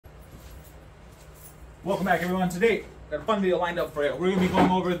Welcome back, everyone. Today, got a fun video lined up for you. We're going to be going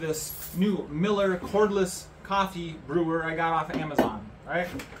over this new Miller Cordless Coffee brewer I got off of Amazon. Alright?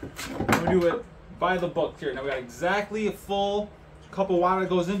 We're going to do it by the book here. Now, we got exactly a full cup of water that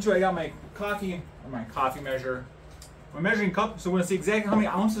goes into it. I got my coffee measure. My measuring cup, so we're going to see exactly how many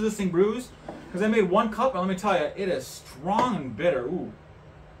ounces this thing brews. Because I made 1 cup, and let me tell you, it is strong and bitter. Ooh.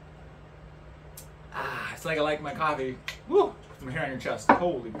 It's like I like my coffee. Woo! Put some hair on your chest.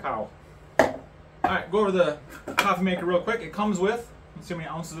 Holy cow. Alright, go over the coffee maker real quick. It comes with, let's see how many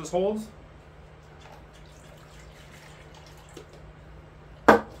ounces this holds.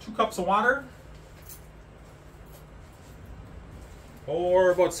 2 cups of water. Or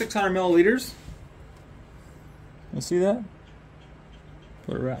about 600 milliliters. You see that?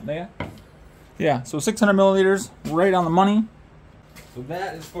 Put it right there. Yeah, so 600 milliliters, right on the money. So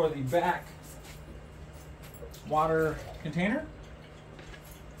that is for the back water container.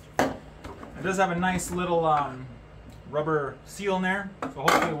 It does have a nice little rubber seal in there, so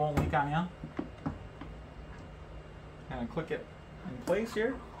hopefully it won't leak on you. Kind of click it in place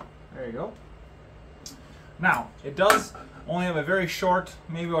here. There you go. Now, it does only have a very short,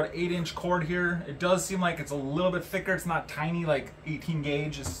 maybe about an 8-inch cord here. It does seem like it's a little bit thicker. It's not tiny, like 18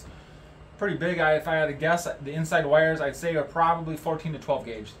 gauge. It's pretty big. If I had to guess, the inside wires, I'd say are probably 14 to 12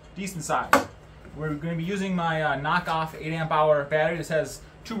 gauge. Decent size. We're going to be using my knockoff 8 amp hour battery. This has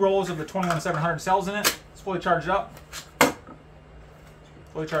 2 rolls of the 21700 cells in it. It's fully charged up.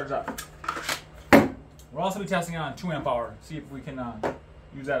 Fully charged up. We'll also be testing it on 2 amp hour. See if we can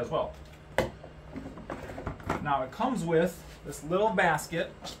use that as well. Now it comes with this little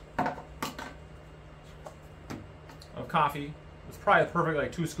basket of coffee. It's probably perfect,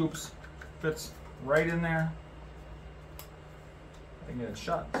 like 2 scoops. Fits right in there. I can get it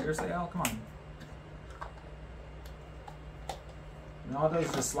shut. Seriously, Al? Come on. And all it does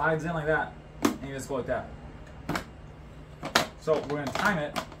is just slides in like that, and you just go like that. So we're going to time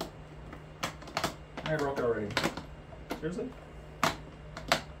it. I broke it already. Seriously?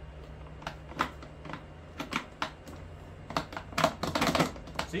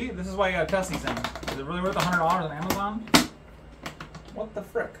 See, this is why you gotta test these things. Is it really worth $100 on Amazon? What the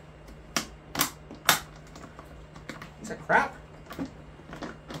frick? Is that crap? What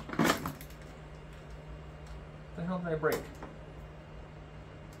the hell did I break?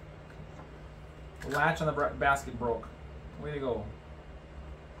 The latch on the basket broke. Way to go.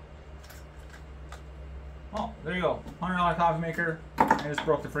 Oh, there you go. $100 coffee maker. I just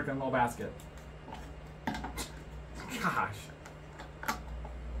broke the freaking little basket. Gosh.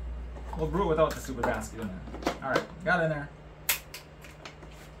 We'll brew it without the stupid basket in there. Alright, got it in there.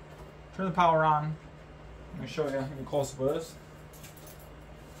 Turn the power on. Let me show you. Get close up with this.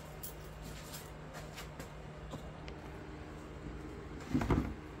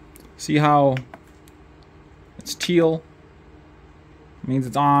 See how it's teal? It means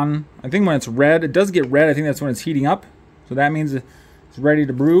it's on. I think when it's red, it does get red. I think that's when it's heating up. So that means it's ready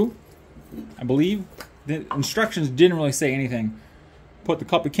to brew, I believe. The instructions didn't really say anything. Put the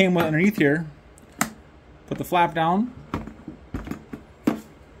cup it came with underneath here. Put the flap down.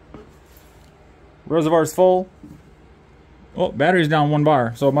 Reservoir's full. Oh, battery's down 1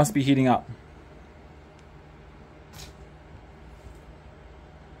 bar, so it must be heating up.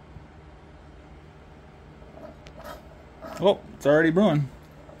 Oh, it's already brewing.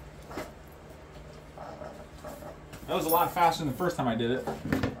 That was a lot faster than the first time I did it.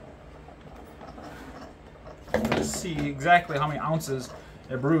 Let's see exactly how many ounces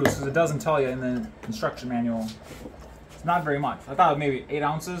it brews, because it doesn't tell you in the instruction manual. It's not very much. I thought it was maybe 8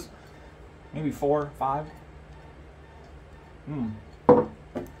 ounces, maybe 4, 5. Man,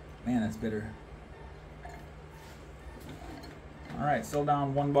 that's bitter. Alright, still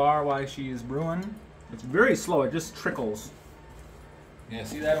down 1 bar while she's brewing. It's very slow, it just trickles. Yeah,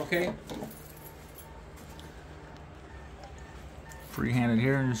 see that okay? Free-handed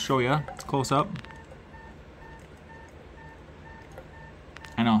here and just show you. It's close up.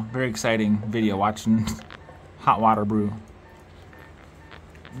 I know, very exciting video watching hot water brew.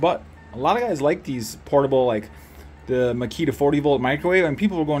 But a lot of guys like these portable, like the Makita 40-volt microwave, and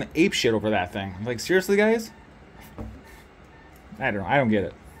people were going ape shit over that thing. Like, seriously, guys? I don't get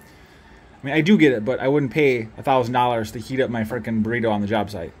it. I mean, I do get it, but I wouldn't pay $1,000 to heat up my freaking burrito on the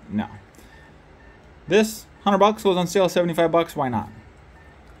job site. No. This, $100 goes on sale, $75. Why not?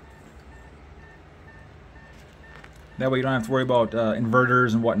 That way you don't have to worry about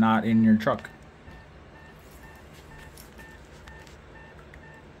inverters and whatnot in your truck.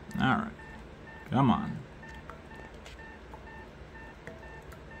 Alright. Come on.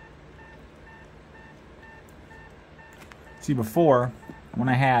 See, before, when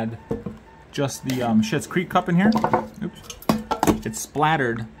I had just the Schitt's Creek cup in here. Oops. It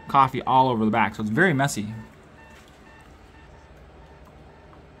splattered coffee all over the back, so it's very messy.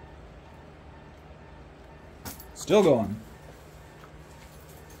 Still going.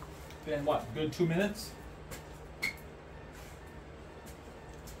 Been what, good 2 minutes?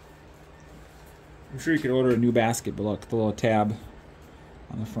 I'm sure you could order a new basket, but look, the little tab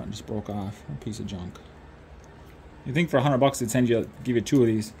on the front just broke off. A piece of junk. You think for $100 they'd send you, give you 2 of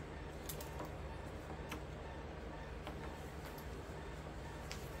these?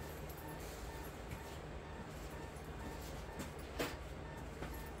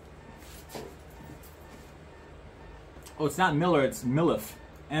 Oh, it's not Miller, it's Millif.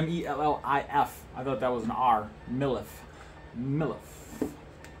 M-E-L-L-I-F. I thought that was an R. Millif. Millif.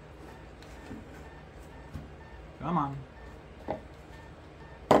 Come on.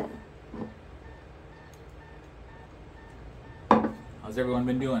 How's everyone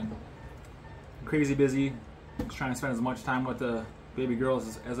been doing? Crazy busy. Just trying to spend as much time with the baby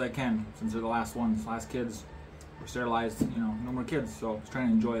girls as I can, since they're the last ones, last kids. Were sterilized, you know, no more kids, so just trying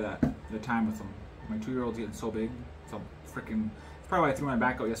to enjoy the time with them. My 2-year-old's getting so big. So freaking, that's probably why I threw my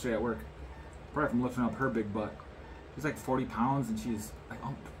back out yesterday at work. Probably from lifting up her big butt. She's like 40 pounds and she's like,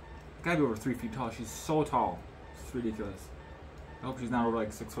 oh, gotta be over 3 feet tall. She's so tall. It's ridiculous. I hope she's not over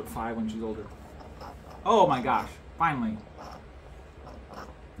like 6'5" when she's older. Oh my gosh, finally.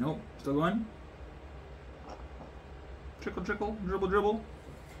 Nope, still going. Trickle, trickle, dribble, dribble.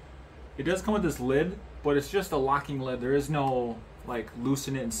 It does come with this lid, but it's just a locking lid. There is no like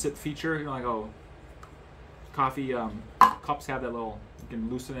loosen it and sip feature. You know, like, oh, coffee cups have that little, you can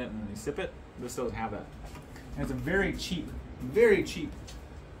loosen it and then you sip it. This doesn't have that. And it's a very cheap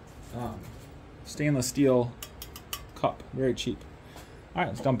stainless steel cup. Very cheap. All right,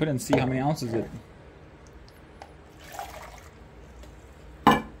 let's dump it and see how many ounces it.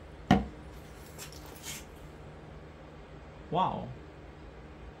 Wow.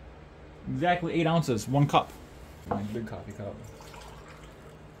 Exactly 8 ounces, 1 cup. My big coffee cup.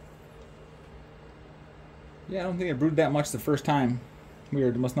 Yeah, I don't think I brewed that much the first time.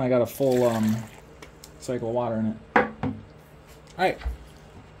 Weird, must not have got a full cycle of water in it. Alright,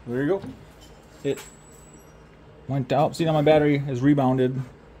 there you go. It went out. See now my battery has rebounded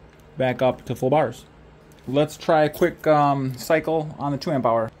back up to full bars. Let's try a quick cycle on the 2 amp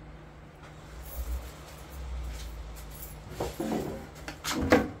hour.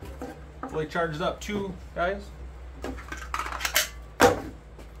 Fully charged up too, guys.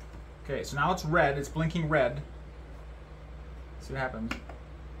 Okay, so now it's red. It's blinking red. See what happens.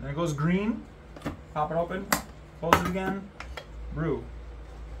 Then it goes green. Pop it open. Close it again. Brew.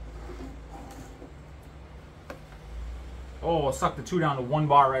 Oh, it sucked the 2 down to 1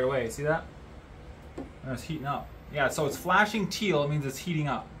 bar right away. See that? And it's heating up. Yeah, so it's flashing teal. It means it's heating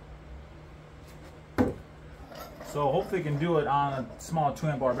up. So hopefully it can do it on a small 2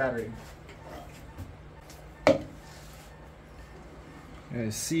 amp hour battery. You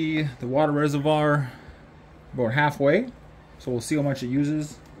guys see the water reservoir about halfway, so we'll see how much it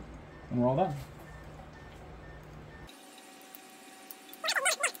uses when we're all done.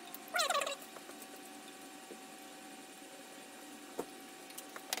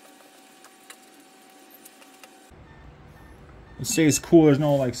 It stays cool. There's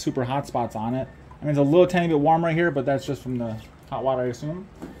no like super hot spots on it. I mean, it's a little tiny bit warm right here, but that's just from the hot water, I assume.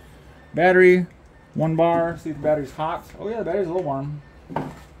 Battery, 1 bar. See if the battery's hot. Oh yeah, the battery's a little warm.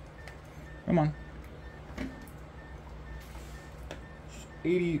 Come on.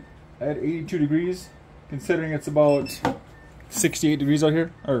 80 at 82 degrees, considering it's about 68 degrees out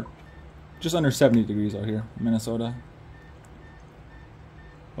here, or just under 70 degrees out here in Minnesota.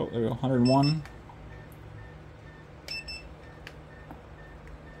 Oh, there we go, 101.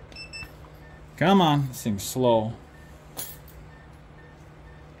 Come on, this thing's slow.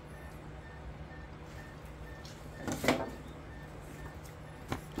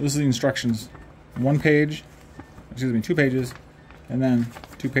 This is the instructions. 1 page, excuse me, 2 pages, and then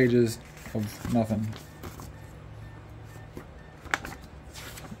 2 pages of nothing.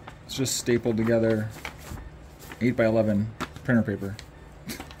 It's just stapled together 8x11 printer paper.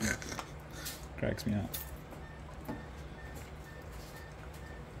 Cracks me up.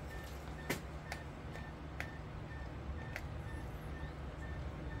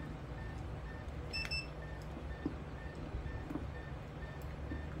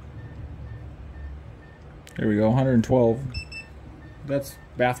 Here we go, 112. That's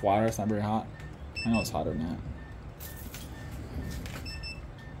bath water, it's not very hot. I know it's hotter than that.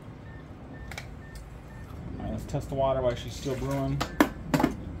 Alright, let's test the water while she's still brewing.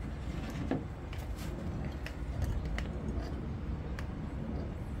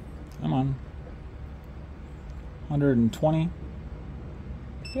 Come Come on. 120.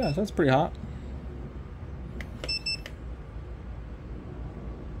 Yeah, that's pretty hot.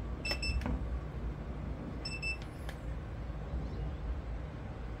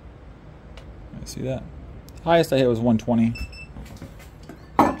 See that? Highest I hit was 120.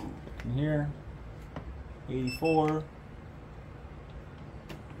 And here, 84.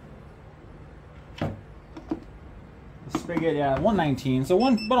 The spigot, yeah, 119. So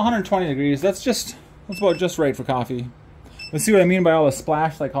about 120 degrees. That's about just right for coffee. Let's see what I mean by all the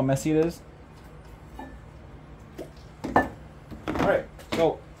splash, like how messy it is. All right,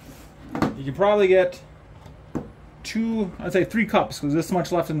 so you can probably get I'd say 3 cups because there's this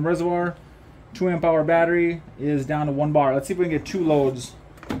much left in the reservoir. 2 amp hour battery is down to 1 bar. Let's see if we can get 2 loads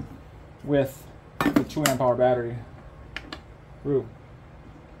with the 2 amp hour battery. Brew.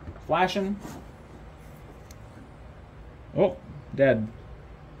 Flashing. Oh, dead.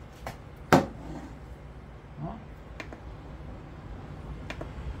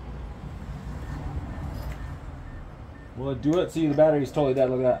 Will it do it? See, the battery's totally dead.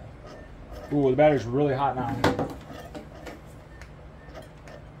 Look at that. Ooh, the battery's really hot now.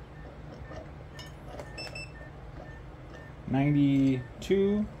 $92.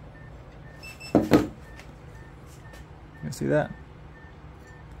 You see that?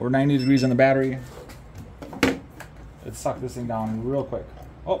 Or 90 degrees on the battery. It sucked this thing down real quick.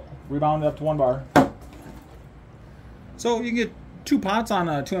 Oh, rebounded up to 1 bar. So you can get 2 pots on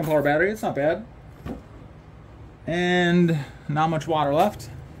a 2 amp hour battery. It's not bad. And not much water left.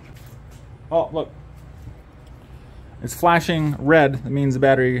 Oh, look. It's flashing red. That means the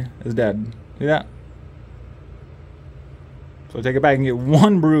battery is dead. See that? So take it back and get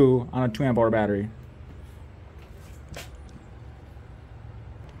 1 brew on a 2 amp hour battery.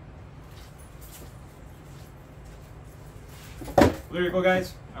 There you go,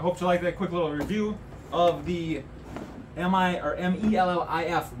 guys. I hope you liked that quick little review of the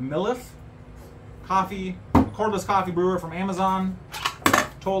MELLIF Millif coffee, cordless coffee brewer from Amazon.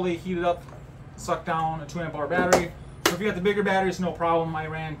 Totally heated up, sucked down a 2 amp hour battery. So if you got the bigger batteries, no problem. I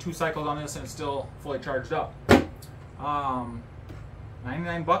ran 2 cycles on this and it's still fully charged up.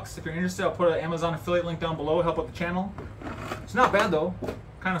 99 bucks. If you're interested, I'll put an Amazon affiliate link down below to help out the channel. It's not bad though.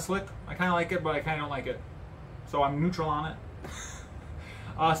 Kind of slick. I kind of like it, but I kind of don't like it. So I'm neutral on it.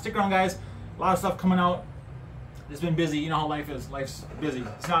 Stick around, guys. A lot of stuff coming out. It's been busy. You know how life is. Life's busy.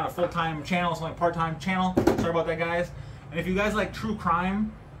 It's not a full-time channel. It's only a part-time channel. Sorry about that, guys. And if you guys like true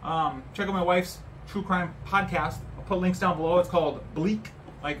crime, check out my wife's true crime podcast. I'll put links down below. It's called Bleak.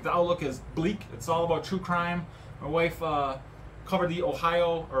 Like the outlook is bleak. It's all about true crime. My wife covered the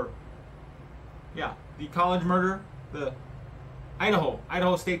the college murder, the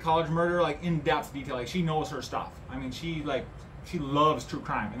Idaho State College murder, like in depth detail. Like she knows her stuff. I mean, she loves true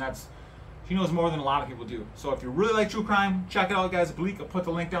crime, and she knows more than a lot of people do. So if you really like true crime, check it out, guys. Bleak. I'll put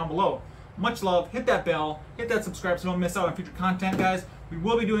the link down below. Much love. Hit that bell. Hit that subscribe so you don't miss out on future content, guys. We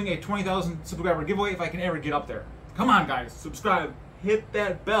will be doing a 20,000 subscriber giveaway if I can ever get up there. Come on, guys. Subscribe. Hit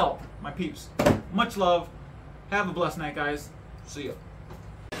that bell, my peeps. Much love. Have a blessed night, guys. See ya.